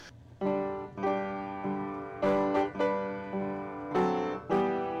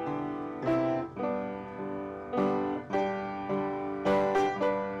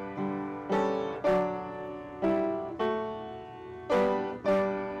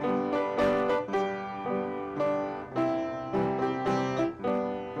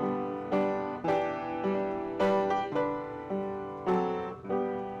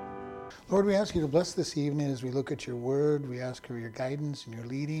Lord, we ask you to bless this evening as we look at your word. We ask for your guidance and your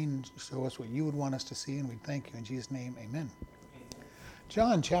leading. Show us what you would want us to see, and we thank you. In Jesus' name, amen.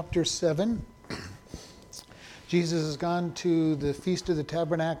 John chapter 7. Jesus has gone to the Feast of the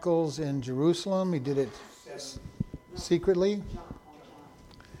Tabernacles in Jerusalem. He did it secretly.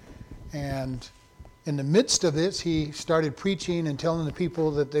 And in the midst of this, he started preaching and telling the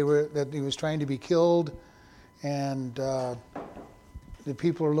people that he was trying to be killed. And the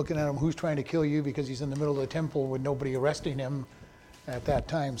people are looking at him, who's trying to kill you? Because he's in the middle of the temple with nobody arresting him at that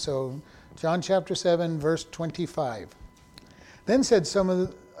time. So John chapter 7, verse 25. Then said some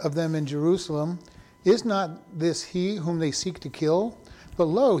of them in Jerusalem, is not this he whom they seek to kill? But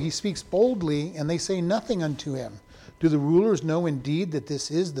lo, he speaks boldly, and they say nothing unto him. Do the rulers know indeed that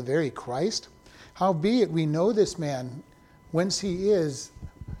this is the very Christ? Howbeit we know this man, whence he is,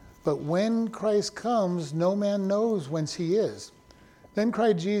 but when Christ comes, no man knows whence he is. Then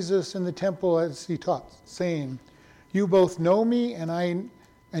cried Jesus in the temple as he taught, saying, You both know me,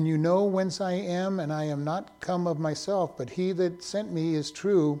 and you know whence I am, and I am not come of myself, but he that sent me is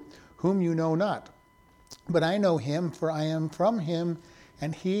true, whom you know not. But I know him, for I am from him,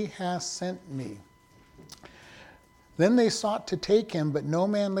 and he hath sent me. Then they sought to take him, but no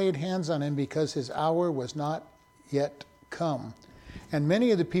man laid hands on him, because his hour was not yet come. And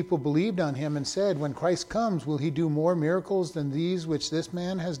many of the people believed on him and said, When Christ comes, will he do more miracles than these which this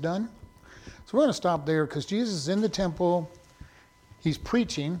man has done? So we're going to stop there, because Jesus is in the temple. He's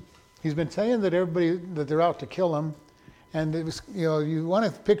preaching. He's been saying that that they're out to kill him. And it was, you want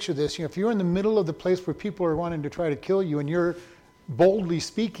to picture this. If you're in the middle of the place where people are wanting to try to kill you, and you're boldly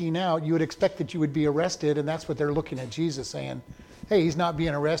speaking out, you would expect that you would be arrested. And that's what they're looking at Jesus saying. Hey, he's not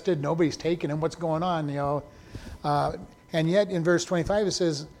being arrested. Nobody's taking him. What's going on? And yet in verse 25 it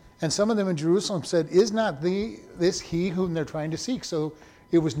says, and some of them in Jerusalem said, Is not this he whom they're trying to seek? So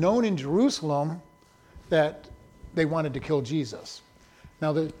it was known in Jerusalem that they wanted to kill Jesus.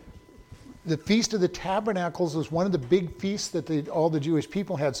 Now the Feast of the Tabernacles was one of the big feasts that all the Jewish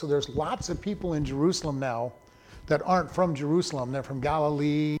people had. So there's lots of people in Jerusalem now that aren't from Jerusalem. They're from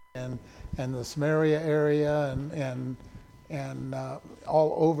Galilee and the Samaria area and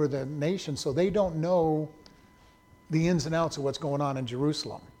all over the nation. So they don't know the ins and outs of what's going on in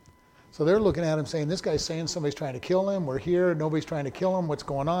Jerusalem. So they're looking at him saying, this guy's saying somebody's trying to kill him. We're here. Nobody's trying to kill him. What's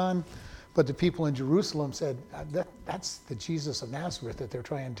going on? But the people in Jerusalem said, that's the Jesus of Nazareth that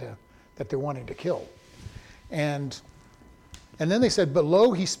they're wanting to kill. And then they said, but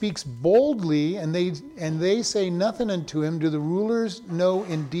lo, he speaks boldly, and they say nothing unto him. Do the rulers know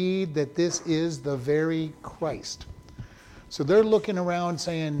indeed that this is the very Christ? So they're looking around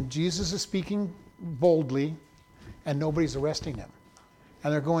saying, Jesus is speaking boldly, and nobody's arresting him.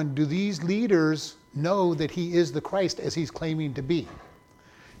 And they're going, do these leaders know that he is the Christ as he's claiming to be?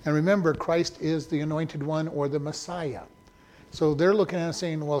 And remember, Christ is the anointed one, or the Messiah. So they're looking at it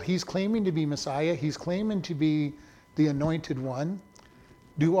saying, well, he's claiming to be Messiah. He's claiming to be the anointed one.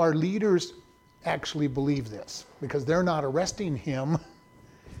 Do our leaders actually believe this? Because they're not arresting him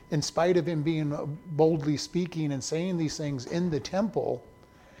in spite of him being boldly speaking and saying these things in the temple.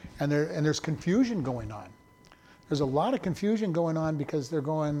 And there's confusion going on. There's a lot of confusion going on because they're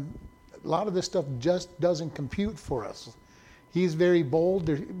going, a lot of this stuff just doesn't compute for us. He's very bold.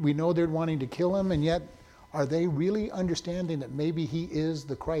 We know they're wanting to kill him, and yet are they really understanding that maybe he is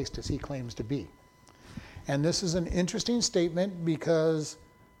the Christ as he claims to be? And this is an interesting statement because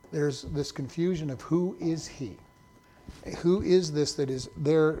there's this confusion of who is he? Who is this that is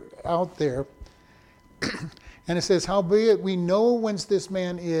there out there? And it says, howbeit we know whence this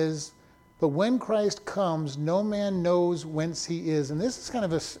man is, but when Christ comes, no man knows whence he is. And this is kind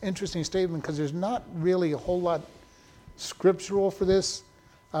of an interesting statement because there's not really a whole lot scriptural for this.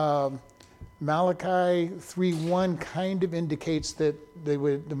 Malachi 3:1 kind of indicates that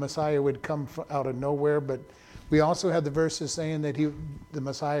the Messiah would come out of nowhere, but we also have the verses saying that the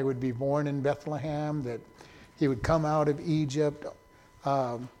Messiah would be born in Bethlehem, that he would come out of Egypt,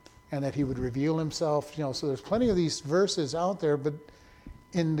 and that he would reveal himself. So there's plenty of these verses out there, but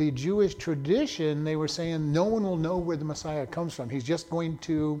in the Jewish tradition, they were saying no one will know where the Messiah comes from. He's just going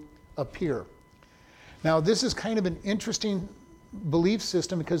to appear. Now, this is kind of an interesting belief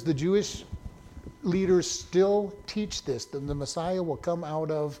system because the Jewish leaders still teach this, that the Messiah will come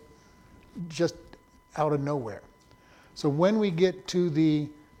out of nowhere. So when we get to the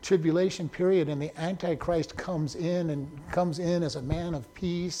tribulation period and the Antichrist comes in as a man of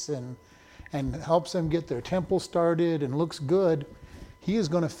peace and helps them get their temple started and looks good, he is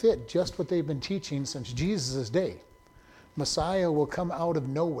going to fit just what they've been teaching since Jesus' day. Messiah will come out of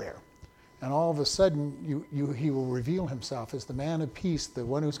nowhere. And all of a sudden, he will reveal himself as the man of peace, the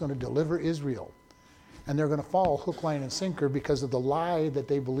one who's going to deliver Israel. And they're going to fall hook, line, and sinker because of the lie that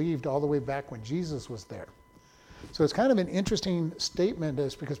they believed all the way back when Jesus was there. So it's kind of an interesting statement,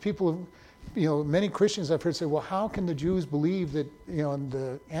 is because people, many Christians I've heard say, well, how can the Jews believe that,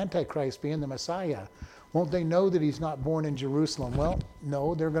 the Antichrist being the Messiah? Won't they know that he's not born in Jerusalem? Well,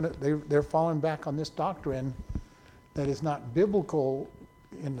 no, they're falling back on this doctrine that is not biblical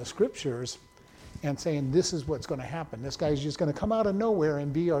in the scriptures, and saying this is what's going to happen. This guy's just going to come out of nowhere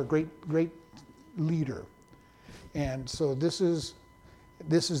and be our great leader. And so this is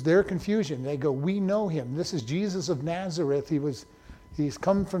their confusion. They go, we know him. This is Jesus of Nazareth. He's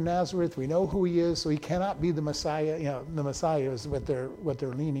come from Nazareth. We know who he is, so he cannot be the Messiah. The Messiah is what they're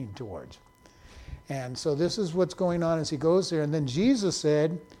leaning towards. And so this is what's going on as he goes there. And then Jesus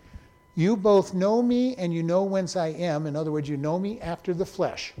said, you both know me and you know whence I am. In other words, you know me after the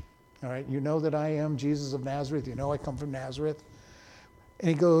flesh. All right, you know that I am Jesus of Nazareth. You know I come from Nazareth. And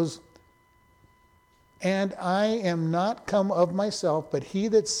he goes, and I am not come of myself, but he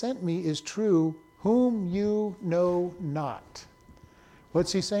that sent me is true, whom you know not.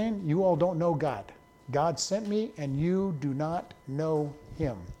 What's he saying? You all don't know God. God sent me and you do not know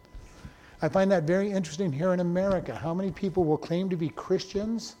him. I find that very interesting here in America. How many people will claim to be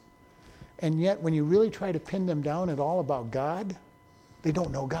Christians, and yet when you really try to pin them down at all about God, they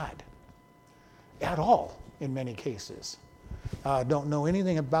don't know God at all in many cases. Don't know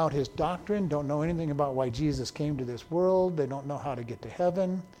anything about his doctrine, don't know anything about why Jesus came to this world, they don't know how to get to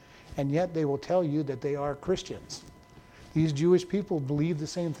heaven, and yet they will tell you that they are Christians. These Jewish people believe the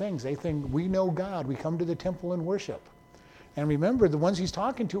same things. They think, we know God, we come to the temple and worship. And remember, the ones he's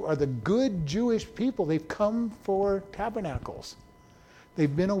talking to are the good Jewish people. They've come for tabernacles.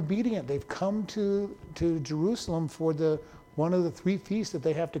 They've been obedient. They've come to Jerusalem for one of the 3 feasts that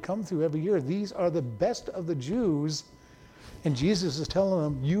they have to come through every year. These are the best of the Jews. And Jesus is telling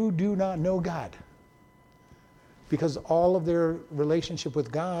them, you do not know God. Because all of their relationship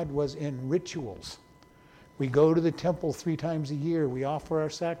with God was in rituals. We go to the temple 3 times a year. We offer our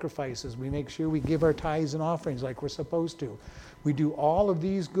sacrifices. We make sure we give our tithes and offerings like we're supposed to. We do all of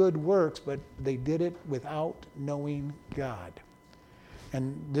these good works, but they did it without knowing God.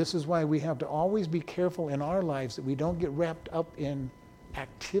 And this is why we have to always be careful in our lives that we don't get wrapped up in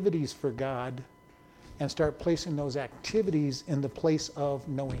activities for God and start placing those activities in the place of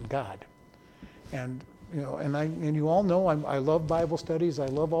knowing God. And you all know I love Bible studies. I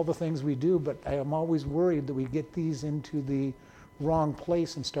love all the things we do, but I am always worried that we get these into the wrong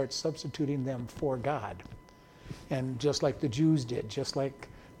place and start substituting them for God. And just like the Jews did, just like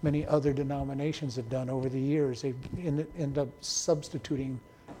many other denominations have done over the years, they end up substituting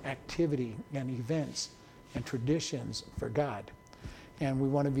activity and events and traditions for God. And we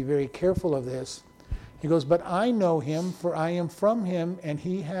want to be very careful of this. He goes, but I know him, for I am from him, and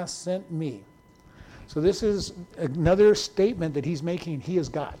he hath sent me. So this is another statement that he's making. He is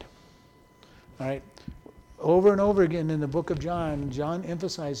God. All right. Over and over again in the book of John, John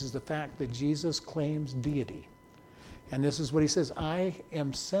emphasizes the fact that Jesus claims deity. And this is what he says, I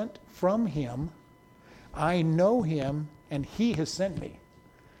am sent from him, I know him, and he has sent me.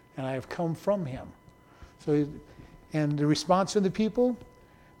 And I have come from him. So, and the response of the people,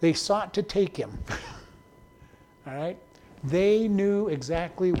 they sought to take him. All right? They knew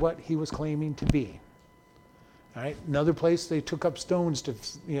exactly what he was claiming to be. All right. Another place, they took up stones to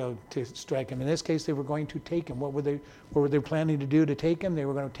strike him. In this case, they were going to take him. What were they planning to do to take him? They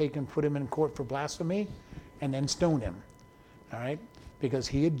were going to take him, put him in court for blasphemy, and then stone him. All right, because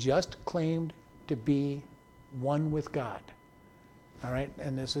he had just claimed to be one with God. All right,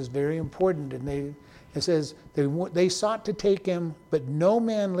 and this is very important. And it says they sought to take him, but no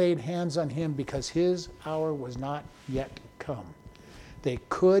man laid hands on him because his hour was not yet come. They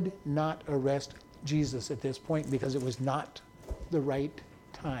could not arrest Jesus at this point because it was not the right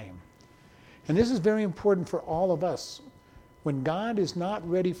time. And this is very important for all of us. When God is not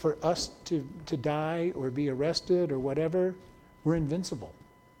ready for us to die or be arrested or whatever, we're invincible.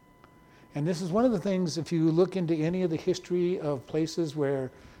 And this is one of the things, if you look into any of the history of places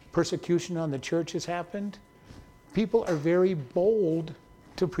where persecution on the church has happened, people are very bold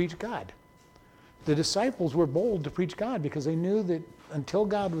to preach God. The disciples were bold to preach God because they knew that until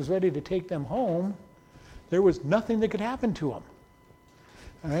God was ready to take them home, there was nothing that could happen to them.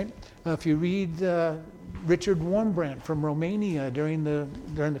 All right. If you read Richard Wurmbrand from Romania during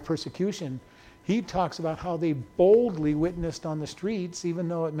the persecution, he talks about how they boldly witnessed on the streets, even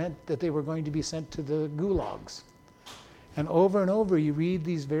though it meant that they were going to be sent to the gulags. And over, you read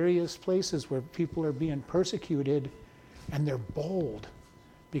these various places where people are being persecuted, and they're bold.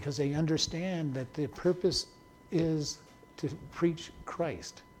 because they understand that the purpose is to preach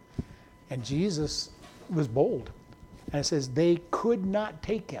Christ. And Jesus was bold. And it says they could not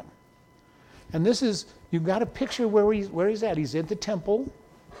take him. And this is, you've got a picture where he's at. He's at the temple.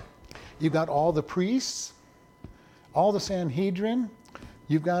 You've got all the priests, all the Sanhedrin.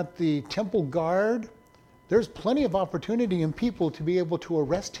 You've got the temple guard. There's plenty of opportunity in people to be able to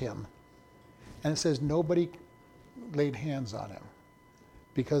arrest him. And it says nobody laid hands on him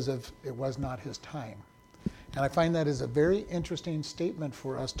because it was not his time. And I find that is a very interesting statement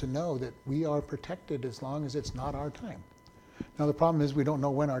for us to know that we are protected as long as it's not our time. Now the problem is we don't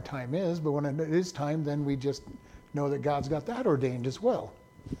know when our time is, but when it is time, then we just know that God's got that ordained as well.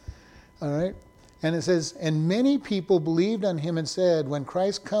 All right? And it says, and many people believed on him and said, when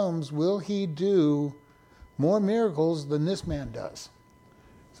Christ comes, will he do more miracles than this man does?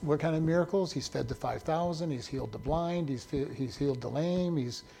 So what kind of miracles? He's fed the 5,000, he's healed the blind, he's healed the lame,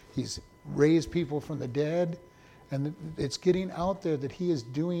 he's raised people from the dead. And it's getting out there that he is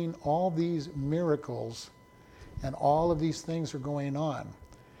doing all these miracles, and all of these things are going on.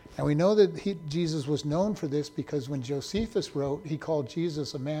 And we know that Jesus was known for this because when Josephus wrote, he called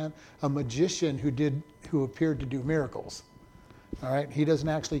Jesus a magician who appeared to do miracles. All right, he doesn't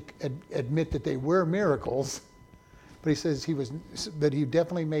actually admit that they were miracles, but he says that he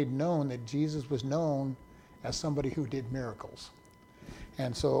definitely made known that Jesus was known as somebody who did miracles.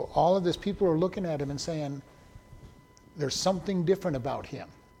 And so all of this, people are looking at him and saying, there's something different about him.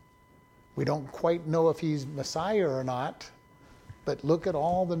 We don't quite know if he's Messiah or not, but look at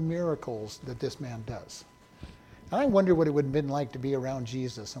all the miracles that this man does. And I wonder what it would have been like to be around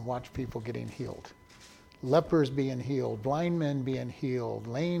Jesus and watch people getting healed. Lepers being healed, blind men being healed,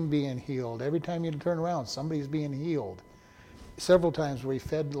 lame being healed. Every time you turn around, somebody's being healed. Several times where he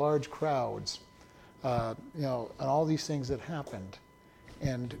fed large crowds, and all these things that happened.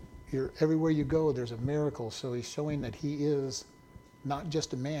 And everywhere you go, there's a miracle. So he's showing that he is not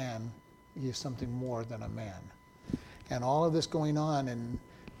just a man, he is something more than a man. And all of this going on, and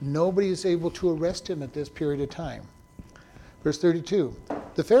nobody is able to arrest him at this period of time. Verse 32,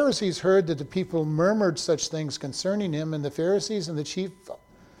 the Pharisees heard that the people murmured such things concerning him, and the Pharisees and the chief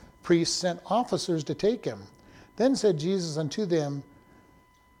priests sent officers to take him. Then said Jesus unto them,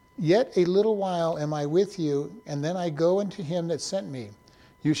 yet a little while am I with you, and then I go unto him that sent me.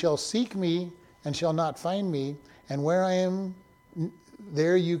 You shall seek me, and shall not find me, and where I am,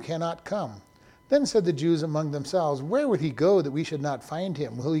 there you cannot come. Then said the Jews among themselves, where would he go that we should not find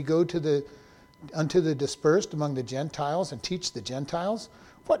him? Will he go unto the dispersed among the Gentiles and teach the Gentiles?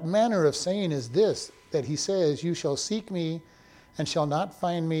 What manner of saying is this, that he says, you shall seek me and shall not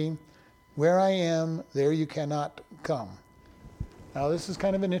find me. Where I am, there you cannot come. Now this is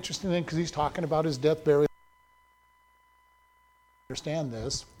kind of an interesting thing because he's talking about his death, burial. Understand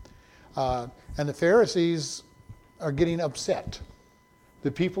this. And the Pharisees are getting upset. The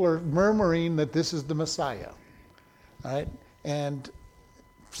people are murmuring that this is the Messiah. All right? And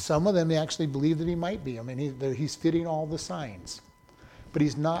some of them actually believe that he might be. I mean, he's fitting all the signs. But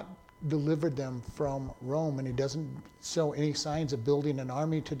he's not delivered them from Rome, and he doesn't show any signs of building an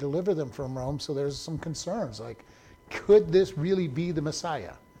army to deliver them from Rome, so there's some concerns. Like, could this really be the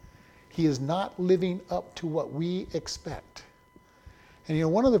Messiah? He is not living up to what we expect.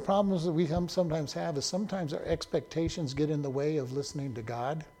 And one of the problems that we sometimes have is sometimes our expectations get in the way of listening to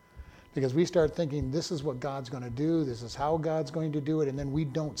God, because we start thinking this is what God's going to do, this is how God's going to do it, and then we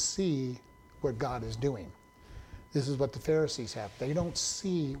don't see what God is doing. This is what the Pharisees have. They don't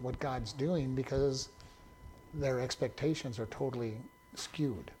see what God's doing because their expectations are totally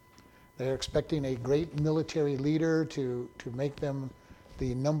skewed. They're expecting a great military leader to make them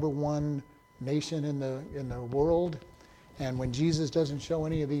the number one nation in the world. And when Jesus doesn't show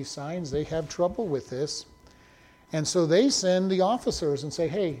any of these signs, they have trouble with this. And so they send the officers and say,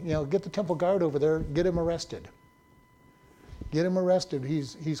 hey, get the temple guard over there, get him arrested. Get him arrested.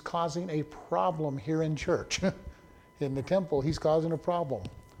 He's causing a problem here in church. In the temple, he's causing a problem.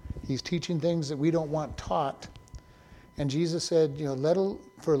 He's teaching things that we don't want taught. And Jesus said,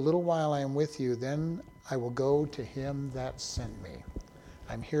 for a little while I am with you, then I will go to him that sent me.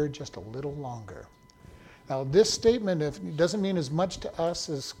 I'm here just a little longer. Now, this statement doesn't mean as much to us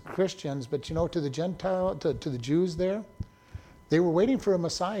as Christians, but to the Jews there, they were waiting for a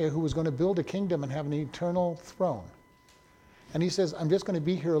Messiah who was going to build a kingdom and have an eternal throne. And he says, I'm just going to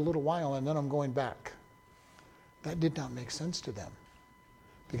be here a little while and then I'm going back. That did not make sense to them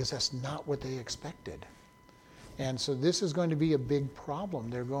because that's not what they expected. And so this is going to be a big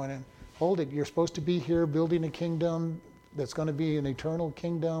problem. They're going to, hold it, you're supposed to be here building a kingdom that's going to be an eternal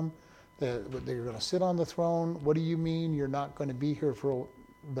kingdom. They're going to sit on the throne. What do you mean you're not going to be here for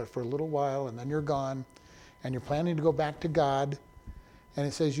but for a little while, and then you're gone, and you're planning to go back to God. And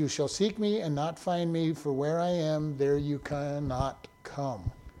it says, you shall seek me and not find me, for where I am, there you cannot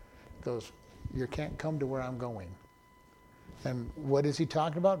come. It goes, you can't come to where I'm going. And what is he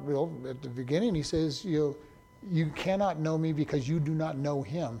talking about? Well, at the beginning he says, you cannot know me because you do not know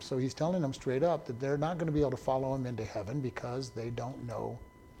him. So he's telling them straight up that they're not going to be able to follow him into heaven because they don't know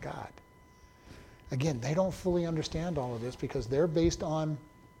God. Again, they don't fully understand all of this because they're based on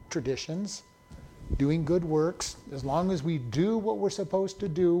traditions, doing good works. As long as we do what we're supposed to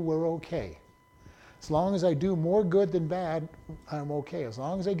do, we're okay. As long as I do more good than bad, I'm okay. As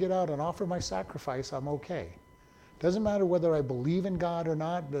long as I get out and offer my sacrifice, I'm okay. Doesn't matter whether I believe in God or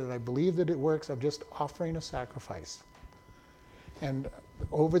not, that I believe that it works, I'm just offering a sacrifice. And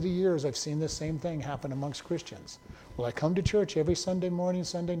over the years, I've seen this same thing happen amongst Christians. Well, I come to church every Sunday morning,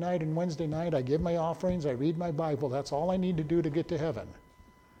 Sunday night, and Wednesday night. I give my offerings, I read my Bible. That's all I need to do to get to heaven.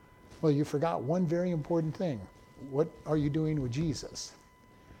 Well, you forgot one very important thing. What are you doing with Jesus?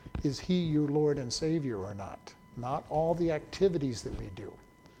 Is he your Lord and Savior or not? Not all the activities that we do.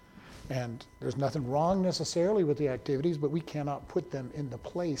 And there's nothing wrong necessarily with the activities, but we cannot put them in the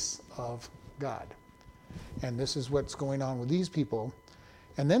place of God. And this is what's going on with these people.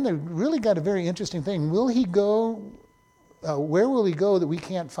 And then they really got a very interesting thing. Will he go, where will he go that we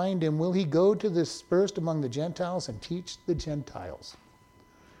can't find him? Will he go to the dispersed among the Gentiles and teach the Gentiles?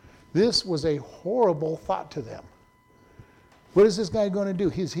 This was a horrible thought to them. What is this guy going to do?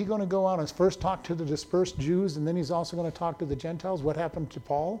 Is he going to go out and first talk to the dispersed Jews, and then he's also going to talk to the Gentiles? What happened to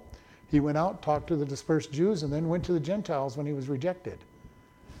Paul? He went out, talked to the dispersed Jews, and then went to the Gentiles when he was rejected.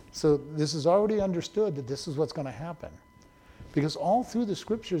 So this is already understood that this is what's going to happen. Because all through the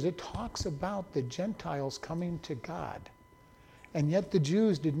scriptures, it talks about the Gentiles coming to God. And yet the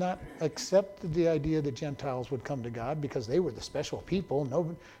Jews did not accept the idea that Gentiles would come to God because they were the special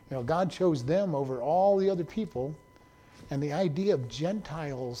people. God chose them over all the other people. And the idea of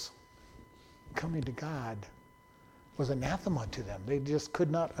Gentiles coming to God was anathema to them. They just could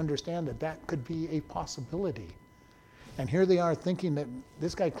not understand that that could be a possibility. And here they are thinking that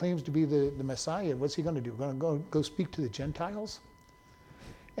this guy claims to be the Messiah. What's he going to do? Going to go speak to the Gentiles?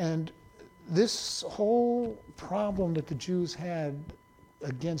 And this whole problem that the Jews had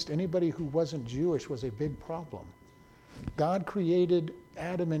against anybody who wasn't Jewish was a big problem. God created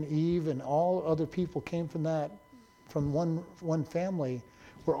Adam and Eve, and all other people came from one family.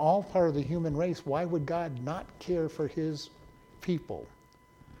 We're all part of the human race. Why would God not care for his people?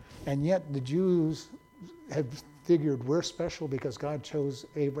 And yet the Jews have figured we're special because God chose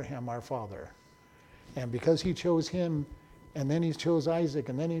Abraham, our father. And because he chose him, and then he chose Isaac,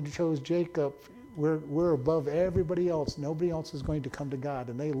 and then he chose Jacob, we're above everybody else. Nobody else is going to come to God.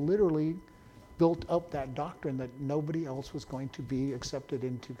 And they literally built up that doctrine that nobody else was going to be accepted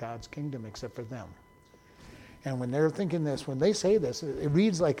into God's kingdom except for them. And when they're thinking this, when they say this, it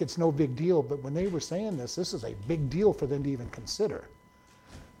reads like it's no big deal, but when they were saying this is a big deal for them to even consider.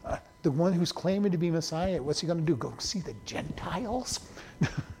 The one who's claiming to be Messiah, what's he going to do? Go see the Gentiles?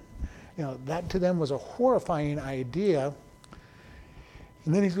 That to them was a horrifying idea.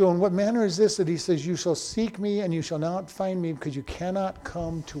 And then he's going, what manner is this that he says, you shall seek me and you shall not find me because you cannot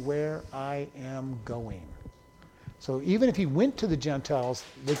come to where I am going. So even if he went to the Gentiles,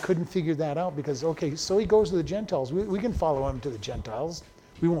 they couldn't figure that out because, okay, so he goes to the Gentiles. We can follow him to the Gentiles.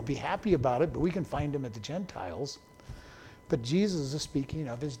 We won't be happy about it, but we can find him at the Gentiles. But Jesus is speaking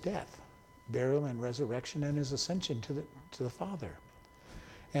of his death, burial, and resurrection, and his ascension to the Father.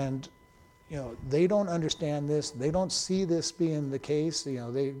 And they don't understand this. They don't see this being the case. They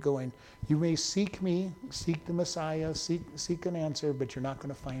going, you may seek me, seek the Messiah, seek an answer, but you're not going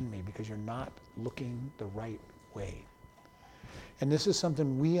to find me because you're not looking the right way. And this is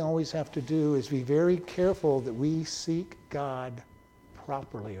something we always have to do, is be very careful that we seek God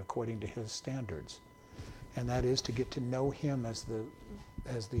properly according to his standards. And that is to get to know him as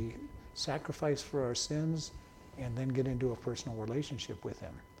the sacrifice for our sins, and then get into a personal relationship with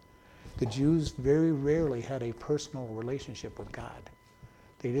him. The Jews very rarely had a personal relationship with God.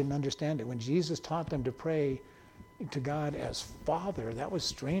 They didn't understand it. When Jesus taught them to pray to God as Father, that was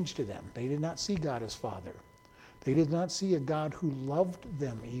strange to them. They did not see God as Father. They did not see a God who loved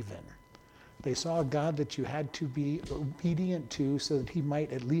them even. They saw a God that you had to be obedient to so that he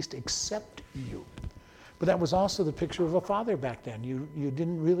might at least accept you. But that was also the picture of a father back then. You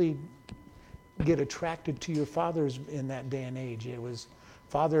didn't really get attracted to your fathers in that day and age.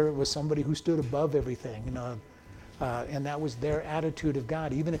 Father was somebody who stood above everything, and that was their attitude of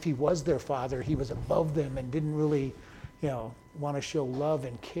God. Even if he was their father, he was above them and didn't really, want to show love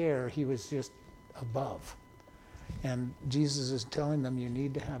and care. He was just above. And Jesus is telling them you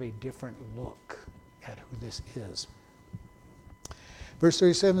need to have a different look at who this is. Verse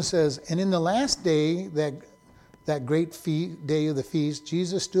 37 says, and in the last day, that great day of the feast,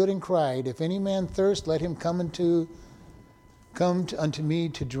 Jesus stood and cried, if any man thirst, let him come unto me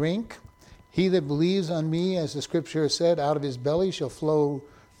to drink. He that believes on me, as the scripture has said, out of his belly shall flow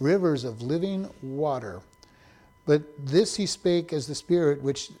rivers of living water. But this he spake as the Spirit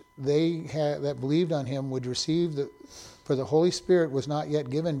which they that believed on him would receive, for the Holy Spirit was not yet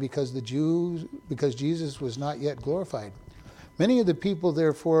given because Jesus was not yet glorified. Many of the people,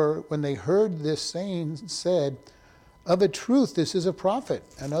 therefore, when they heard this saying, said, of a truth, this is a prophet.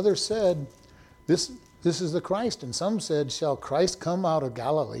 And others said, this is the Christ. And some said, shall Christ come out of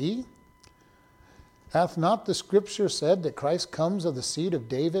Galilee? Hath not the scripture said that Christ comes of the seed of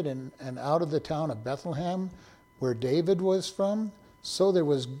David and out of the town of Bethlehem, where David was from? So there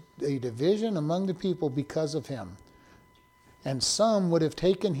was a division among the people because of him. And some would have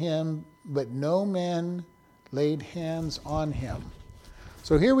taken him, but no man laid hands on him.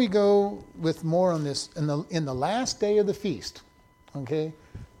 So here we go with more on this. In the last day of the feast, okay,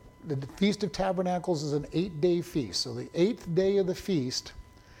 the Feast of Tabernacles is an 8-day feast. So the 8th day of the feast,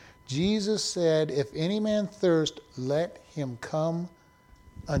 Jesus said, if any man thirst, let him come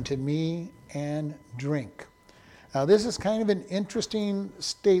unto me and drink. Now this is kind of an interesting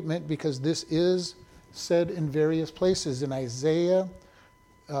statement because this is said in various places. In Isaiah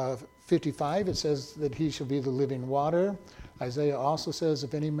 55, it says that he shall be the living water. Isaiah also says,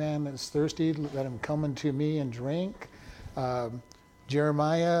 if any man is thirsty, let him come unto me and drink. John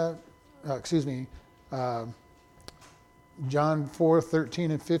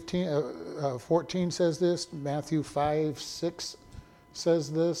 4:13 and 14 says this. Matthew 5:6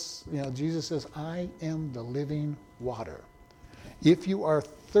 says this. Jesus says, I am the living water. If you are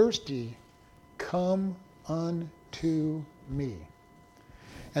thirsty, come unto me.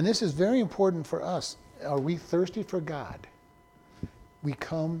 And this is very important for us. Are we thirsty for God? We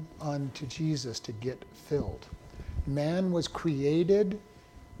come unto Jesus to get filled. Man was created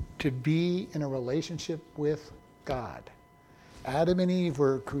to be in a relationship with God. Adam and Eve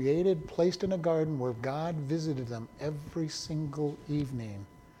were created, placed in a garden where God visited them every single evening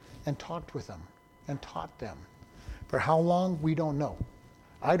and talked with them and taught them. For how long, we don't know.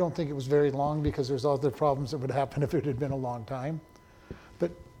 I don't think it was very long because there's other problems that would happen if it had been a long time.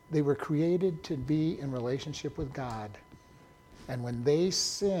 But they were created to be in relationship with God. And when they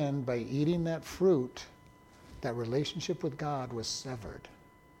sinned by eating that fruit, that relationship with God was severed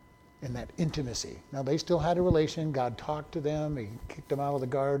in that intimacy. Now they still had a relation. God talked to them. He kicked them out of the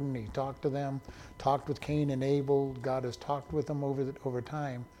garden. He talked to them, talked with Cain and Abel. God has talked with them over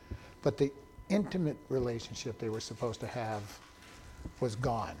time. But the intimate relationship they were supposed to have was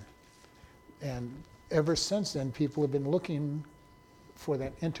gone. And ever since then, people have been looking for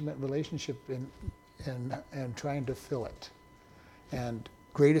that intimate relationship and trying to fill it. And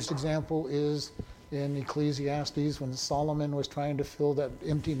greatest example is in Ecclesiastes when Solomon was trying to fill that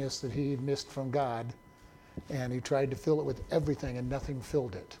emptiness that he missed from God, and he tried to fill it with everything and nothing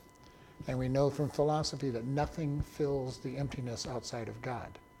filled it. And we know from philosophy that nothing fills the emptiness outside of God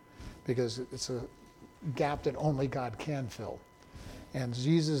because it's a gap that only God can fill. And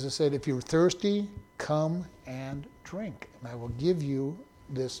Jesus has said, if you're thirsty, come and drink, and I will give you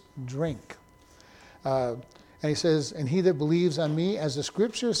this drink. And he says, and he that believes on me, as the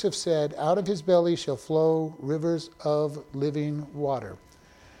scriptures have said, out of his belly shall flow rivers of living water.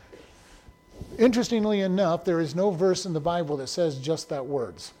 Interestingly enough, there is no verse in the Bible that says just that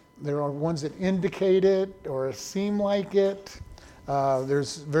words. There are ones that indicate it or seem like it.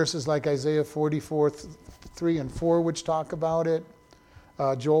 There's verses like Isaiah 44:3 and 4 which talk about it.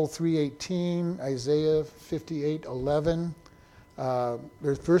 Joel 3:18, Isaiah 58:11.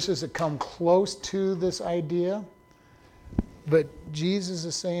 There's verses that come close to this idea, but Jesus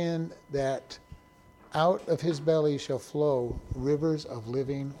is saying that out of his belly shall flow rivers of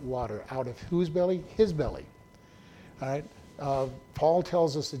living water. Out of whose belly? His belly. All right. Paul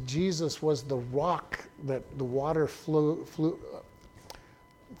tells us that Jesus was the rock that the water flowed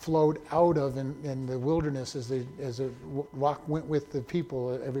out of in the wilderness as the rock went with the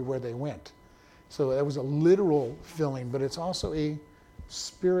people everywhere they went. So that was a literal filling, but it's also a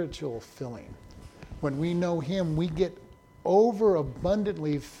spiritual filling. When we know him, we get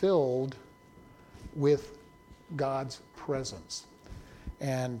overabundantly filled with God's presence.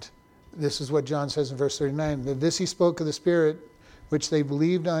 And this is what John says in verse 39. This he spoke of the Spirit, which they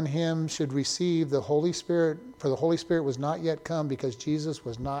believed on him should receive the Holy Spirit, for the Holy Spirit was not yet come because Jesus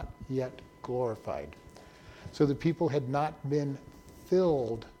was not yet glorified. So the people had not been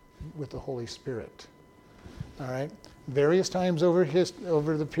filled with the Holy Spirit. All right? Various times over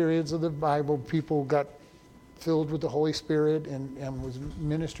the periods of the Bible, people got filled with the Holy Spirit and was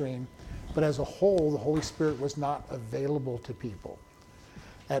ministering. But as a whole, the Holy Spirit was not available to people.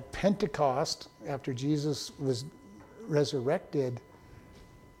 At Pentecost, after Jesus was resurrected,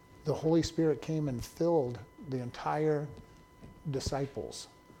 the Holy Spirit came and filled the entire disciples.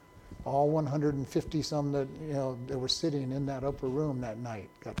 All 150 some that were sitting in that upper room that night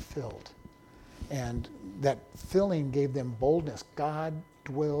got filled. And that filling gave them boldness. God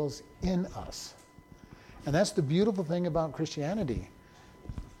dwells in us. And that's the beautiful thing about Christianity.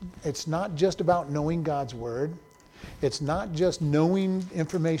 It's not just about knowing God's word. It's not just knowing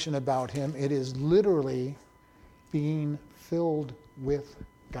information about him. It is literally being filled with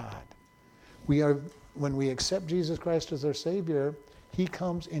God. When we accept Jesus Christ as our Savior, he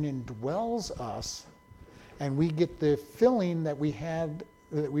comes and indwells us, and we get the filling that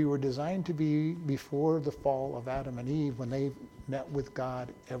we were designed to be before the fall of Adam and Eve, when they met with God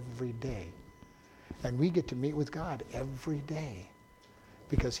every day. And we get to meet with God every day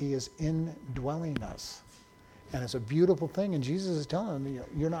because he is indwelling us. And it's a beautiful thing. And Jesus is telling them,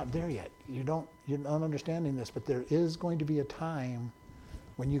 you're not there yet. You're not understanding this, but there is going to be a time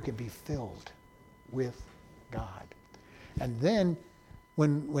when you can be filled with God. And then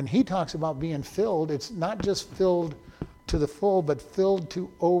when he talks about being filled, it's not just filled to the full, but filled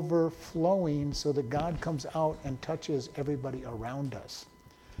to overflowing, so that God comes out and touches everybody around us.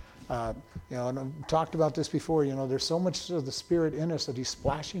 And I've talked about this before. There's so much of the Spirit in us that he's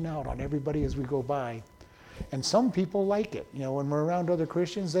splashing out on everybody as we go by. And some people like it. When we're around other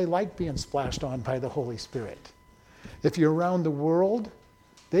Christians, they like being splashed on by the Holy Spirit. If you're around the world,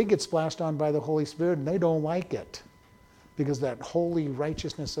 they get splashed on by the Holy Spirit and they don't like it, because that holy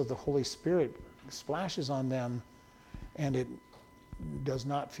righteousness of the Holy Spirit splashes on them, and it does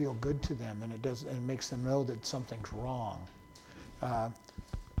not feel good to them, and it makes them know that something's wrong.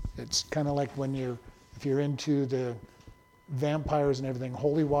 It's kind of like if you're into the vampires and everything,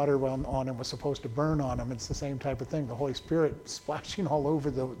 holy water on them was supposed to burn on them. It's the same type of thing. The Holy Spirit splashing all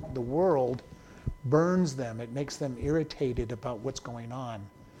over the world burns them. It makes them irritated about what's going on.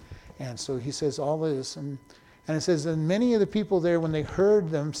 And so he says all this, and it says, and many of the people there, when they heard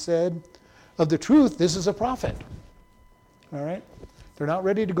them, said, of the truth, this is a prophet. All right? They're not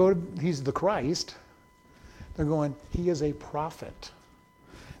ready to go to, he's the Christ. They're going, he is a prophet.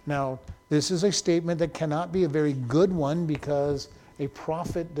 Now, this is a statement that cannot be a very good one, because a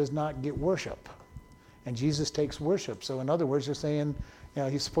prophet does not get worship. And Jesus takes worship. So in other words, they're saying,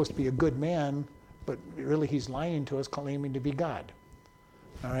 he's supposed to be a good man, but really he's lying to us, claiming to be God.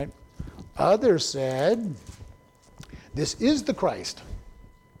 All right? Others said, this is the Christ.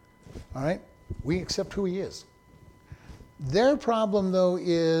 All right? We accept who he is. Their problem, though,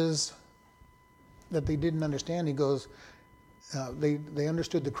 is that they didn't understand. He goes, they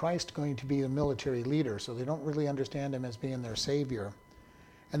understood the Christ going to be a military leader, so they don't really understand him as being their Savior.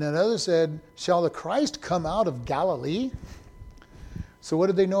 And then others said, shall the Christ come out of Galilee? So what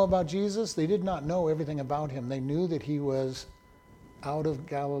did they know about Jesus? They did not know everything about him. They knew that he was out of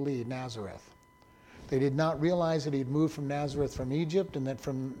Galilee, Nazareth. They did not realize that he'd moved from Nazareth from Egypt, and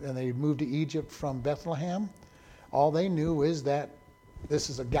they moved to Egypt from Bethlehem. All they knew is that this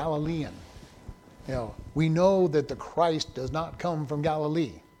is a Galilean. We know that the Christ does not come from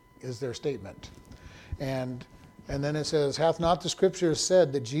Galilee, is their statement. And then it says, hath not the scripture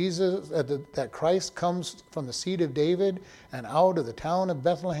said that that Christ comes from the seed of David and out of the town of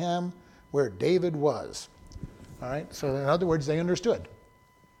Bethlehem where David was? All right, so in other words, they understood.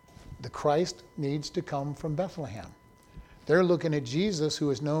 The Christ needs to come from Bethlehem. They're looking at Jesus,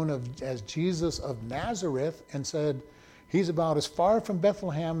 who is known as Jesus of Nazareth, and said, he's about as far from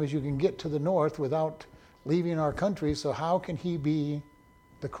Bethlehem as you can get to the north without leaving our country, so how can he be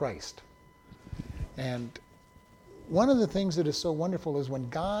the Christ? And one of the things that is so wonderful is when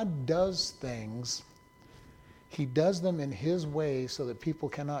God does things, he does them in his way so that people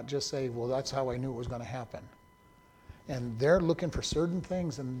cannot just say, well, that's how I knew it was going to happen. And they're looking for certain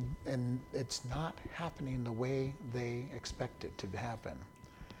things, and it's not happening the way they expect it to happen.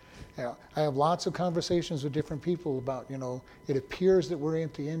 I have lots of conversations with different people about, it appears that we're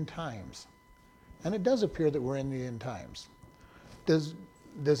at the end times. And it does appear that we're in the end times. Does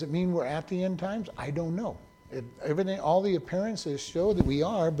it mean we're at the end times? I don't know. All the appearances show that we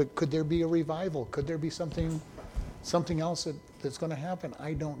are, but could there be a revival? Could there be something else that's going to happen?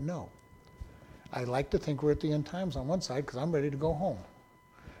 I don't know. I like to think we're at the end times on one side, because I'm ready to go home.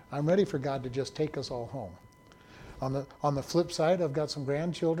 I'm ready for God to just take us all home. On the flip side, I've got some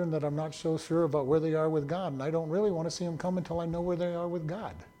grandchildren that I'm not so sure about where they are with God, and I don't really want to see them come until I know where they are with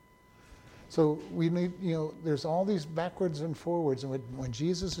God. So we need, there's all these backwards and forwards, and when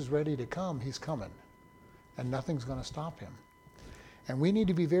Jesus is ready to come, he's coming, and nothing's going to stop him. And we need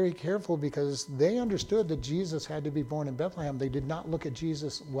to be very careful because they understood that Jesus had to be born in Bethlehem. They did not look at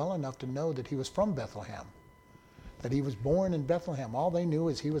Jesus well enough to know that he was from Bethlehem, that he was born in Bethlehem. All they knew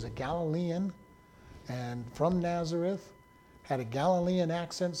is he was a Galilean and from Nazareth, had a Galilean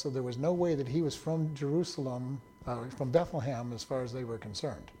accent, so there was no way that he was from Jerusalem, from Bethlehem as far as they were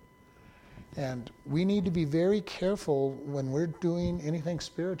concerned. And we need to be very careful when we're doing anything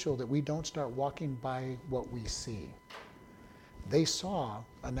spiritual that we don't start walking by what we see. They saw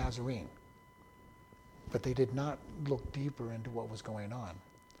a Nazarene, but they did not look deeper into what was going on.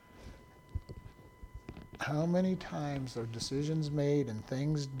 How many times are decisions made and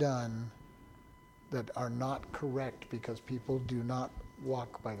things done that are not correct because people do not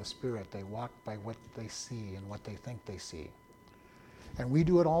walk by the Spirit? They walk by what they see and what they think they see. And we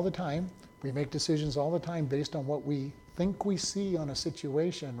do it all the time. We make decisions all the time based on what we think we see on a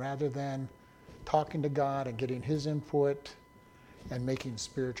situation rather than talking to God and getting his input and making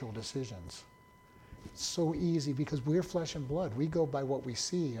spiritual decisions. It's so easy because we're flesh and blood. We go by what we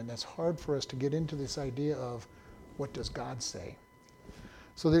see, and it's hard for us to get into this idea of what does God say.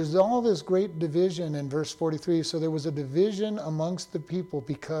 So there's all this great division in verse 43. So there was a division amongst the people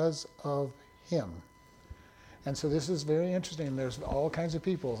because of him. And so this is very interesting. There's all kinds of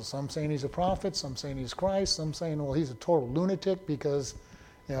people. Some saying he's a prophet, some saying he's Christ, some saying, well, he's a total lunatic because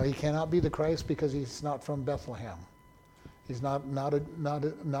he cannot be the Christ because he's not from Bethlehem. He's not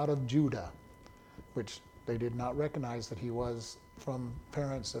of Judah, which they did not recognize that he was from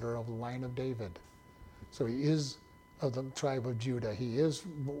parents that are of the line of David. So he is of the tribe of Judah. He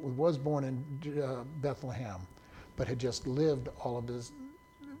was born in Bethlehem, but had just lived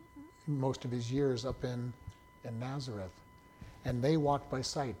most of his years up in Nazareth. And they walked by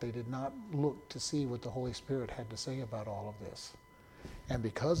sight. They did not look to see what the Holy Spirit had to say about all of this. And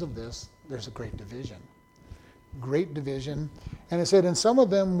because of this, there's a great division. Great division. And it said, and some of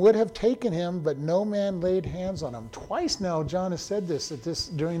them would have taken him, but no man laid hands on him. Twice now John has said this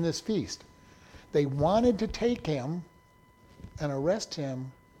during this feast. They wanted to take him and arrest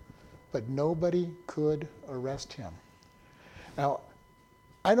him, but nobody could arrest him. Now,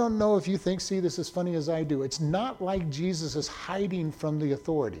 I don't know if you see this as funny as I do. It's not like Jesus is hiding from the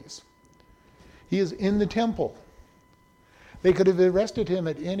authorities. He is in the temple. They could have arrested him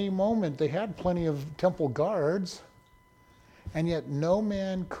at any moment. They had plenty of temple guards, and yet no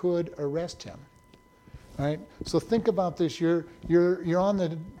man could arrest him. All right? So think about this. You're on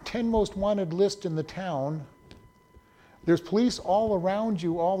the 10 most wanted list in the town. There's police all around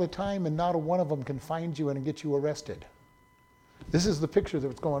you all the time, and not a one of them can find you and get you arrested. This is the picture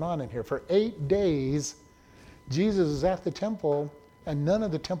that's going on in here. For 8 days, Jesus is at the temple, and none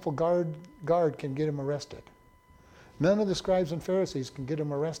of the temple guard can get him arrested. None of the scribes and Pharisees can get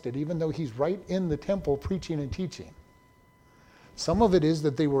him arrested, even though he's right in the temple preaching and teaching. Some of it is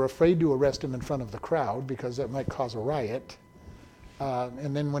that they were afraid to arrest him in front of the crowd because that might cause a riot.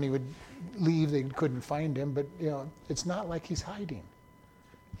 And then when he would leave, they couldn't find him. But it's not like he's hiding.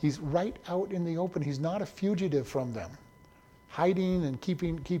 He's right out in the open. He's not a fugitive from them, hiding and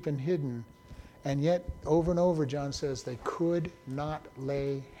keeping hidden. And yet, over and over, John says they could not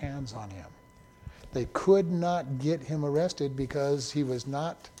lay hands on him. They could not get him arrested because he was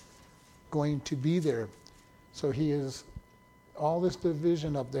not going to be there. So he is all this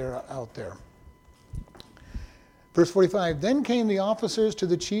division out there. Verse 45, then came the officers to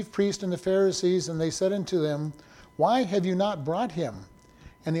the chief priest and the Pharisees, and they said unto them, why have you not brought him?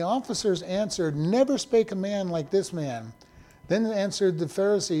 And the officers answered, never spake a man like this man. Then answered the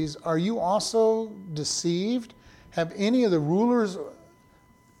Pharisees, are you also deceived? Have any of the rulers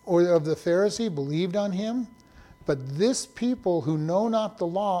or of the Pharisee believed on him? But this people who know not the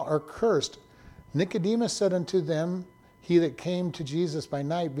law are cursed. Nicodemus said unto them, he that came to Jesus by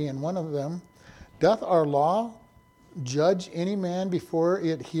night, being one of them, doth our law judge any man before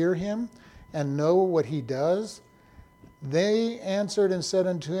it hear him, and know what he does? They answered and said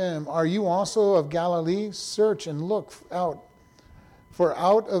unto him, are you also of Galilee? Search and look out. For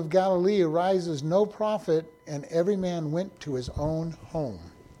out of Galilee arises no prophet, and every man went to his own home.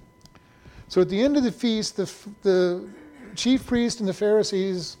 So at the end of the feast, the chief priest and the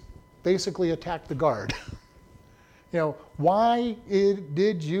Pharisees basically attacked the guard. Why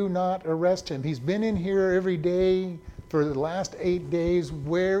did you not arrest him? He's been in here every day for the last 8 days.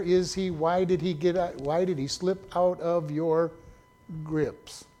 Where is he? Why did he slip out of your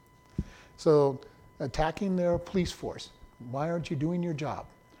grips? So attacking their police force. Why aren't you doing your job?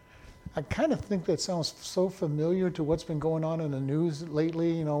 I kind of think that sounds so familiar to what's been going on in the news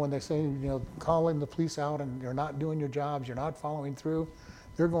lately, when they say, calling the police out and you're not doing your jobs, you're not following through.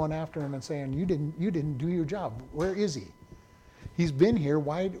 They're going after him and saying, you didn't do your job. Where is he? He's been here.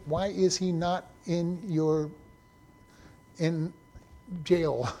 Why is he not in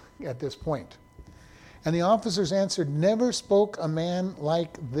jail at this point? And the officers answered, never spoke a man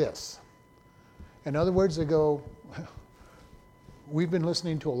like this. In other words, they go, we've been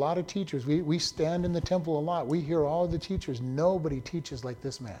listening to a lot of teachers. We stand in the temple a lot. We hear all the teachers. Nobody teaches like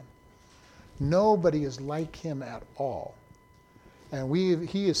this man. Nobody is like him at all. And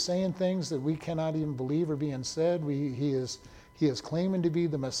he is saying things that we cannot even believe are being said. He is claiming to be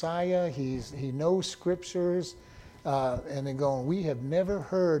the Messiah. He knows scriptures. And they're going, we have never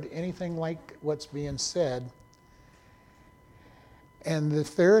heard anything like what's being said. And the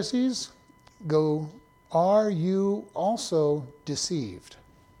Pharisees go, are you also deceived?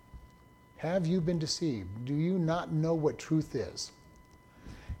 Have you been deceived? Do you not know what truth is?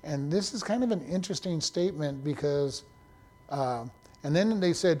 And this is kind of an interesting statement because, and then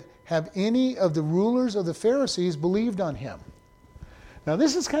they said, have any of the rulers of the Pharisees believed on him? Now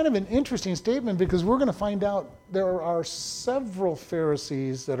this is kind of an interesting statement because we're going to find out there are several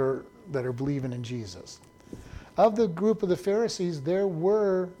Pharisees that are believing in Jesus. Of the group of the Pharisees, there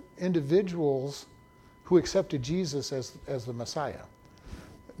were individuals who accepted Jesus as the Messiah.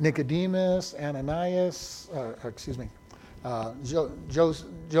 Nicodemus, Ananias,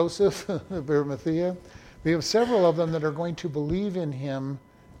 Joseph of Arimathea. We have several of them that are going to believe in him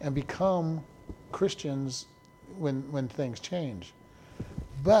and become Christians when things change.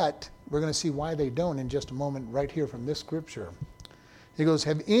 But we're going to see why they don't in just a moment right here from this scripture. He goes,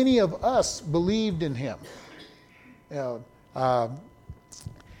 have any of us believed in him? And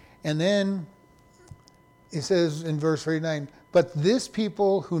then he says in verse 39, but this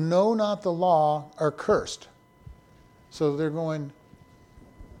people who know not the law are cursed. So they're going,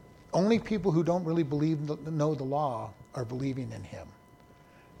 only people who don't really know the law are believing in him.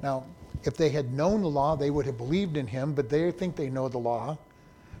 Now, if they had known the law, they would have believed in him, but they think they know the law,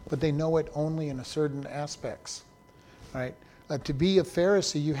 but they know it only in a certain aspects. Right? To be a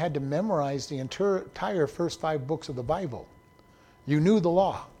Pharisee, you had to memorize the entire first 5 books of the Bible. You knew the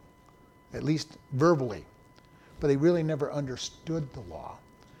law, at least verbally, but they really never understood the law.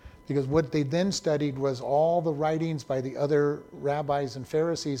 Because what they then studied was all the writings by the other rabbis and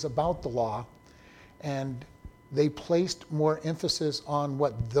Pharisees about the law, and they placed more emphasis on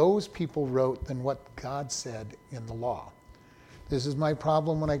what those people wrote than what God said in the law. This is my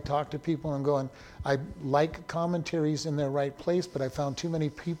problem when I talk to people and going, I like commentaries in their right place, but I found too many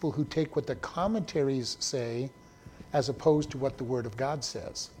people who take what the commentaries say as opposed to what the Word of God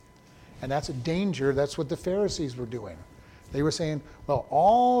says. And that's a danger. That's what the Pharisees were doing. They were saying, well,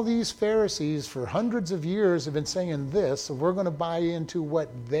 all these Pharisees for hundreds of years have been saying this, so we're going to buy into what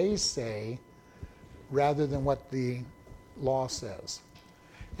they say rather than what the law says.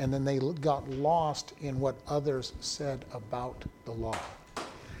 And then they got lost in what others said about the law.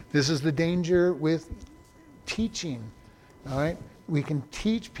 This is the danger with teaching. All right? We can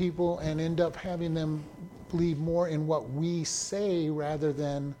teach people and end up having them believe more in what we say rather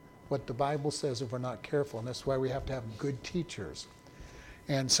than what the Bible says if we're not careful. And that's why we have to have good teachers.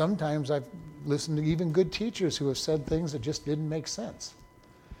 And sometimes I've listened to even good teachers who have said things that just didn't make sense.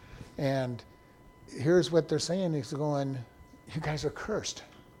 And here's what they're saying. He's going, you guys are cursed.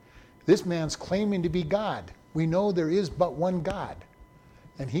 This man's claiming to be God. We know there is but one God.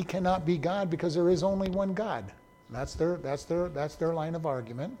 And he cannot be God because there is only one God. That's their line of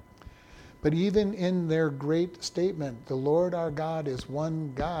argument. But even in their great statement, the Lord our God is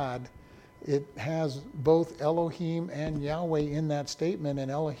one God, it has both Elohim and Yahweh in that statement, and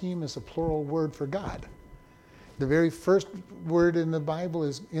Elohim is a plural word for God. The very first word in the Bible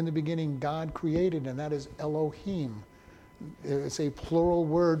is, in the beginning, God created, and that is Elohim. It's a plural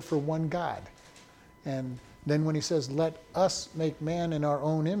word for one God. And then when he says, let us make man in our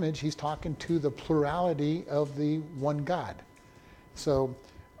own image, he's talking to the plurality of the one God. So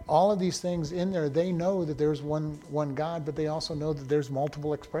all of these things in there, they know that there's one God, but they also know that there's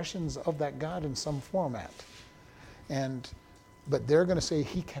multiple expressions of that God in some format. But they're going to say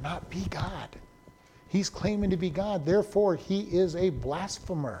he cannot be God. He's claiming to be God, therefore he is a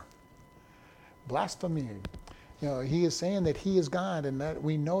blasphemer. Blasphemy. He is saying that he is God, and that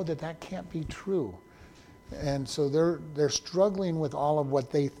we know that can't be true. And so they're struggling with all of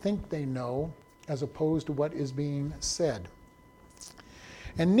what they think they know as opposed to what is being said.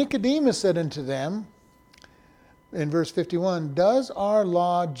 And Nicodemus said unto them, in verse 51, does our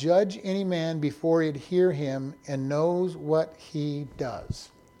law judge any man before it hear him and knows what he does?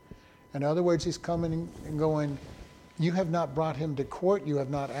 In other words, he's coming and going, you have not brought him to court, you have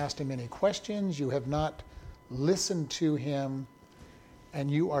not asked him any questions, you have not listened to him,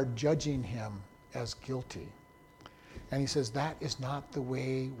 and you are judging him as guilty. And he says, that is not the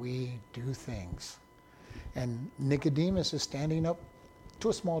way we do things. And Nicodemus is standing up to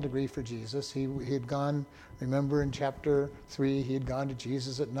a small degree for Jesus. He had gone, remember in chapter 3, he had gone to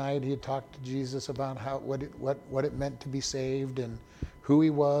Jesus at night. He had talked to Jesus about what it meant to be saved and who he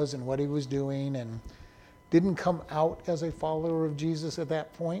was and what he was doing, and didn't come out as a follower of Jesus at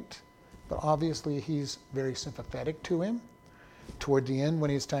that point. But obviously he's very sympathetic to him. Toward the end, when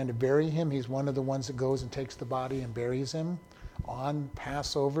he's trying to bury him, he's one of the ones that goes and takes the body and buries him on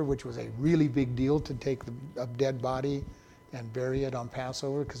Passover, which was a really big deal to take a dead body and bury it on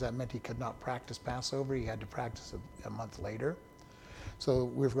Passover, because that meant he could not practice Passover. He had to practice a month later. So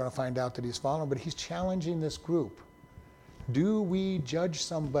we're going to find out that he's following, but he's challenging this group. Do we judge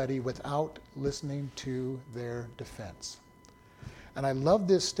somebody without listening to their defense? And I love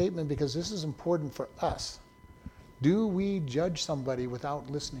this statement because this is important for us. Do we judge somebody without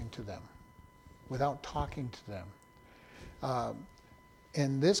listening to them, without talking to them?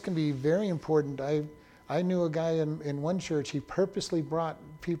 And this can be very important. I knew a guy in one church, he purposely brought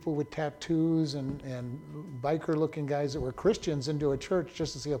people with tattoos and biker-looking guys that were Christians into a church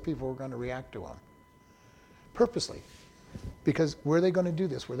just to see how people were going to react to him. Purposely. Because were they going to do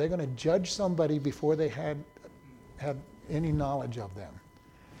this? Were they going to judge somebody before they had any knowledge of them?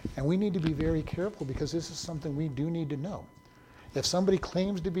 And we need to be very careful, because this is something we do need to know. If somebody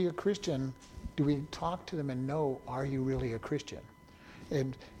claims to be a Christian, do we talk to them and know, are you really a Christian?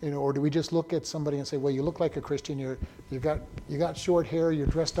 And or do we just look at somebody and say, well, you look like a Christian, you got short hair, you're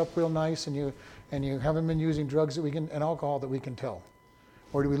dressed up real nice, and you haven't been using drugs and alcohol that we can tell?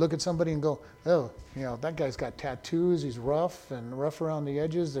 Or do we look at somebody and go, oh, that guy's got tattoos, he's rough around the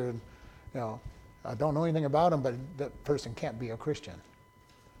edges, I don't know anything about him, but that person can't be a Christian.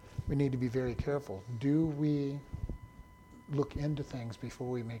 We need to be very careful. Do we look into things before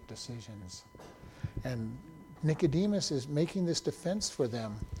we make decisions? And Nicodemus is making this defense for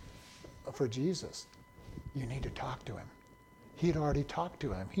them, for Jesus. You need to talk to him. He had already talked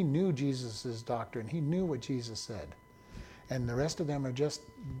to him. He knew Jesus' doctrine. He knew what Jesus said. And the rest of them are just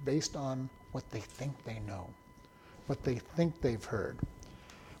based on what they think they know, what they think they've heard.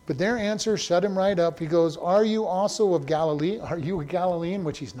 But their answer shut him right up. He goes, are you also of Galilee? Are you a Galilean?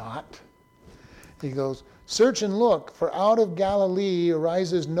 Which he's not. He goes, search and look, for out of Galilee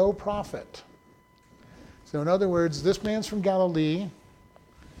arises no prophet. So in other words, this man's from Galilee.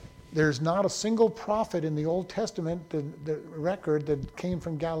 There's not a single prophet in the Old Testament, the record, that came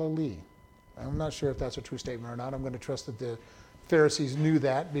from Galilee. I'm not sure if that's a true statement or not. I'm going to trust that the Pharisees knew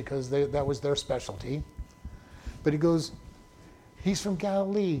that, because that was their specialty. But he goes, he's from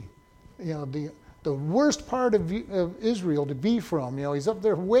Galilee. The worst part of Israel to be from. He's up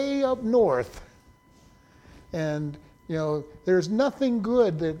there way up north. And, there's nothing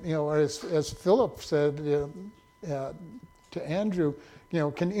good that, as Philip said to Andrew,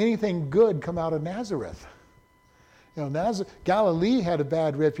 can anything good come out of Nazareth? Galilee had a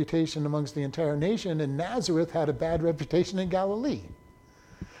bad reputation amongst the entire nation, and Nazareth had a bad reputation in Galilee.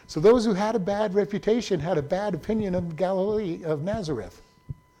 So those who had a bad reputation had a bad opinion of Galilee, of Nazareth.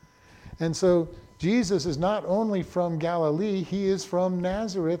 And so Jesus is not only from Galilee, he is from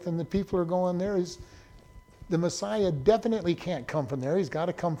Nazareth, and the people are going there. The Messiah definitely can't come from there. He's got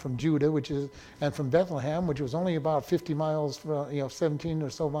to come from Judah, and from Bethlehem, which was only about 50 miles, 17 or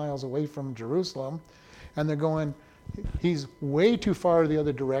so miles away from Jerusalem. And they're going, he's way too far the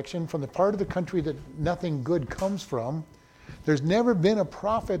other direction, from the part of the country that nothing good comes from. There's never been a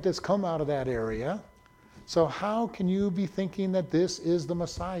prophet that's come out of that area. So how can you be thinking that this is the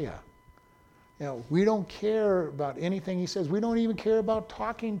Messiah? We don't care about anything he says. We don't even care about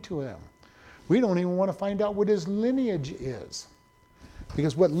talking to him. We don't even want to find out what his lineage is.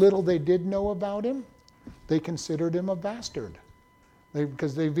 Because what little they did know about him, they considered him a bastard.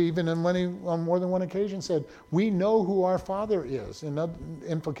 Because they've even on more than one occasion said, we know who our father is. In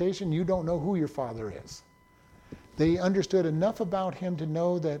implication, you don't know who your father is. They understood enough about him to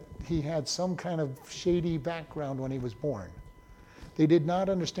know that he had some kind of shady background when he was born. They did not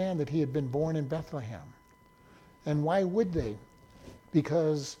understand that he had been born in Bethlehem. And why would they?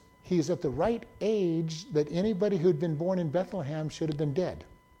 Because he's at the right age that anybody who'd been born in Bethlehem should have been dead.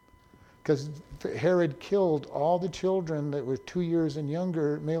 Because Herod killed all the children that were 2 years and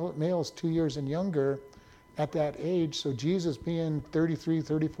younger, males 2 years and younger at that age. So Jesus being 33,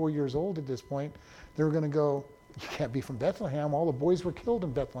 34 years old at this point, they were going to go, you can't be from Bethlehem. All the boys were killed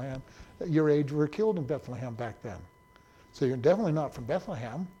in Bethlehem. At your age were killed in Bethlehem back then. So you're definitely not from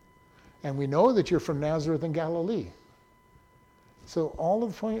Bethlehem. And we know that you're from Nazareth in Galilee. So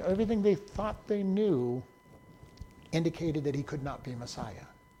everything they thought they knew indicated that he could not be Messiah.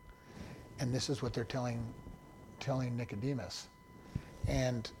 And this is what they're telling Nicodemus.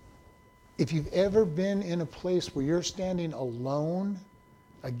 And if you've ever been in a place where you're standing alone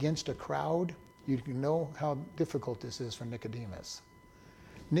against a crowd, you can know how difficult this is for Nicodemus.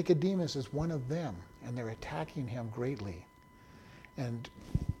 Nicodemus is one of them, and they're attacking him greatly. And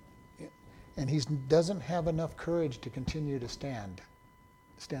he doesn't have enough courage to continue to stand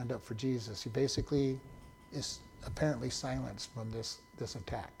up for Jesus. He basically is apparently silenced from this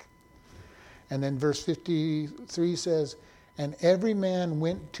attack. And then verse 53 says, and every man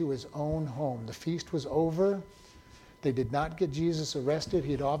went to his own home. The feast was over. They did not get Jesus arrested.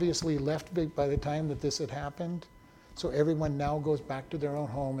 He had obviously left by the time that this had happened. So everyone now goes back to their own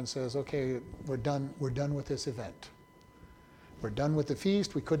home and says, okay, we're done with this event. We're done with the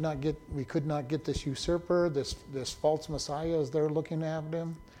feast. We could not get this usurper, this false Messiah as they're looking at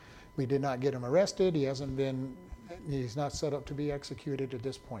him. We did not get him arrested. He's not set up to be executed at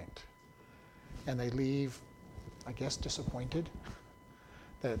this point. And they leave, I guess, disappointed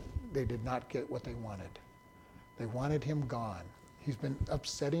that they did not get what they wanted. They wanted him gone. He's been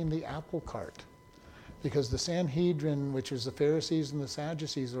upsetting the apple cart because the Sanhedrin, which is the Pharisees and the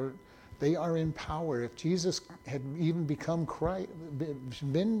Sadducees, they are in power. If Jesus had even become Christ,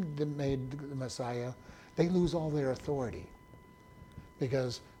 been made the Messiah, they lose all their authority.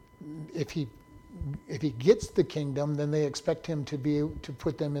 Because if he gets the kingdom, then they expect him to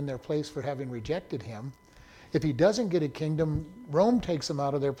put them in their place for having rejected him. If he doesn't get a kingdom, Rome takes him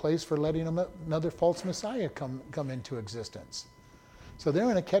out of their place for letting another false Messiah come into existence. So they're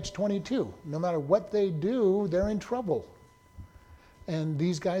in a catch-22. No matter what they do, they're in trouble. And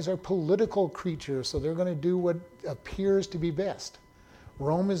these guys are political creatures, so they're going to do what appears to be best.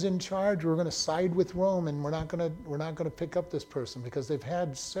 Rome is in charge. We're going to side with Rome, and we're not going to pick up this person because they've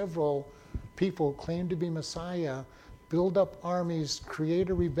had several people claim to be Messiah, build up armies, create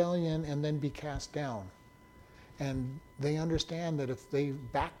a rebellion, and then be cast down. And they understand that if they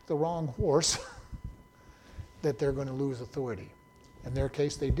back the wrong horse, that they're going to lose authority. In their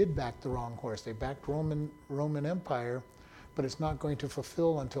case, they did back the wrong horse. They backed Roman Empire, but it's not going to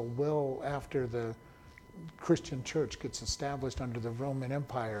fulfill until well after the Christian church gets established under the Roman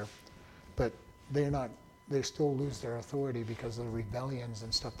Empire. But they still lose their authority because of the rebellions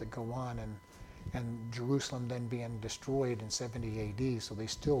and stuff that go on, and Jerusalem then being destroyed in 70 AD, so they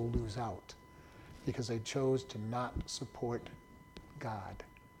still lose out because they chose to not support God.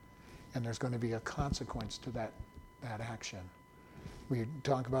 And there's going to be a consequence to that action. We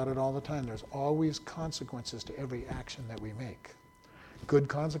talk about it all the time. There's always consequences to every action that we make. Good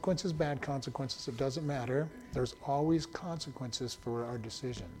consequences, bad consequences, it doesn't matter. There's always consequences for our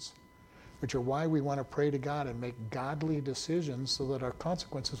decisions, which are why we want to pray to God and make godly decisions so that our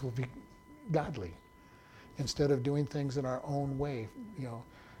consequences will be godly instead of doing things in our own way.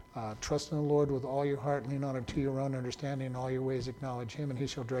 Trust in the Lord with all your heart, lean not unto your own understanding, in all your ways acknowledge him, and he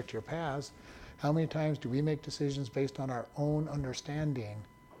shall direct your paths. How many times do we make decisions based on our own understanding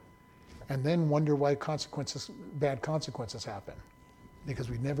and then wonder why bad consequences happen? Because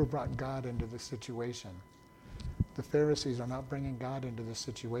we never brought God into the situation. The Pharisees are not bringing God into this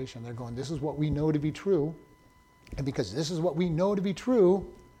situation. They're going, this is what we know to be true, and because this is what we know to be true,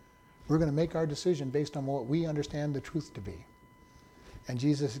 we're going to make our decision based on what we understand the truth to be. And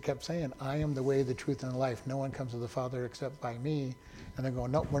Jesus kept saying, I am the way, the truth, and the life. No one comes to the Father except by me. And they're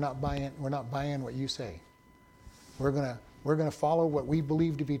going, no, we're not buying what you say. We're going to follow what we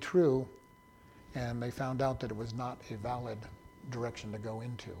believe to be true. And they found out that it was not a valid direction to go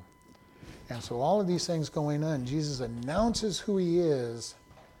into. And so all of these things going on, Jesus announces who he is,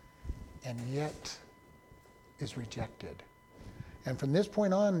 and yet is rejected. And from this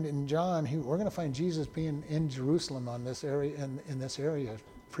point on in John, we're going to find Jesus being in Jerusalem on this area, in this area,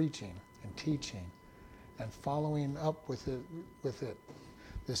 preaching and teaching and following up with it.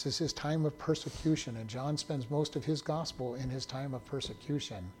 This is his time of persecution, and John spends most of his gospel in his time of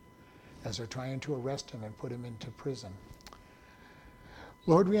persecution as they're trying to arrest him and put him into prison.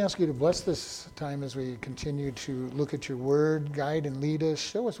 Lord, we ask you to bless this time as we continue to look at your word, guide and lead us.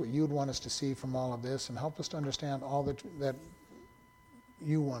 Show us what you would want us to see from all of this, and help us to understand all that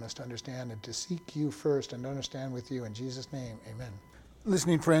you want us to understand, and to seek you first and understand with you. In Jesus' name, amen.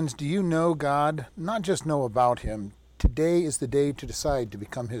 Listening friends, do you know God? Not just know about him. Today is the day to decide to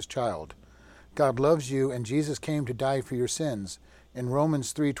become his child. God loves you, and Jesus came to die for your sins. In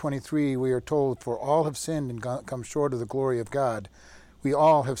Romans 3:23, we are told, for all have sinned and come short of the glory of God. We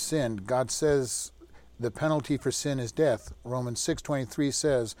all have sinned. God says the penalty for sin is death. Romans 6:23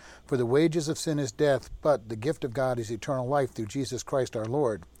 says, "For the wages of sin is death, but the gift of God is eternal life through Jesus Christ our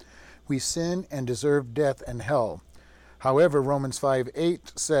Lord." We sin and deserve death and hell. However, Romans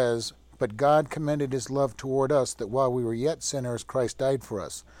 5:8 says, "But God commended his love toward us, that while we were yet sinners, Christ died for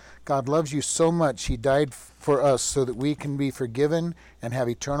us." God loves you so much, he died for us so that we can be forgiven and have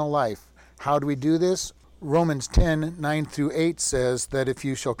eternal life. How do we do this? Romans 10:9-8 says that if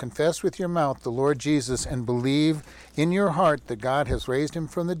you shall confess with your mouth the Lord Jesus and believe in your heart that God has raised him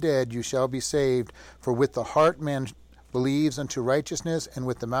from the dead, you shall be saved. For with the heart man believes unto righteousness, and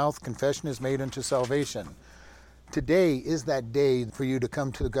with the mouth confession is made unto salvation. Today is that day for you to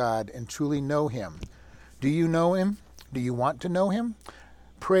come to God and truly know him. Do you know him? Do you want to know him?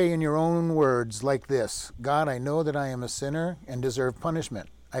 Pray in your own words like this: God, I know that I am a sinner and deserve punishment.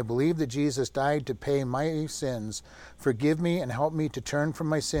 I believe that Jesus died to pay my sins. Forgive me and help me to turn from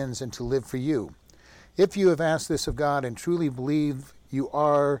my sins and to live for you. If you have asked this of God and truly believe you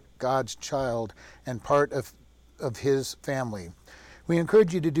are God's child and part of his family, we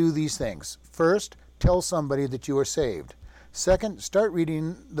encourage you to do these things. First, tell somebody that you are saved. Second, start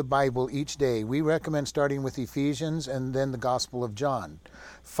reading the Bible each day. We recommend starting with Ephesians and then the Gospel of John.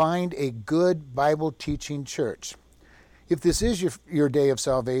 Find a good Bible teaching church. If this is your day of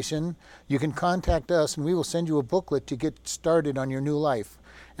salvation, you can contact us and we will send you a booklet to get started on your new life,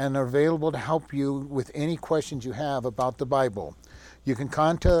 and are available to help you with any questions you have about the Bible. You can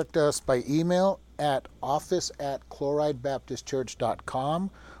contact us by email at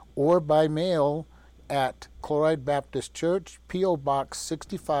office@chloridebaptistchurch.com or by mail at Chloride Baptist Church, P.O. Box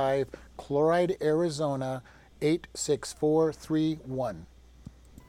 65, Chloride, Arizona 86431.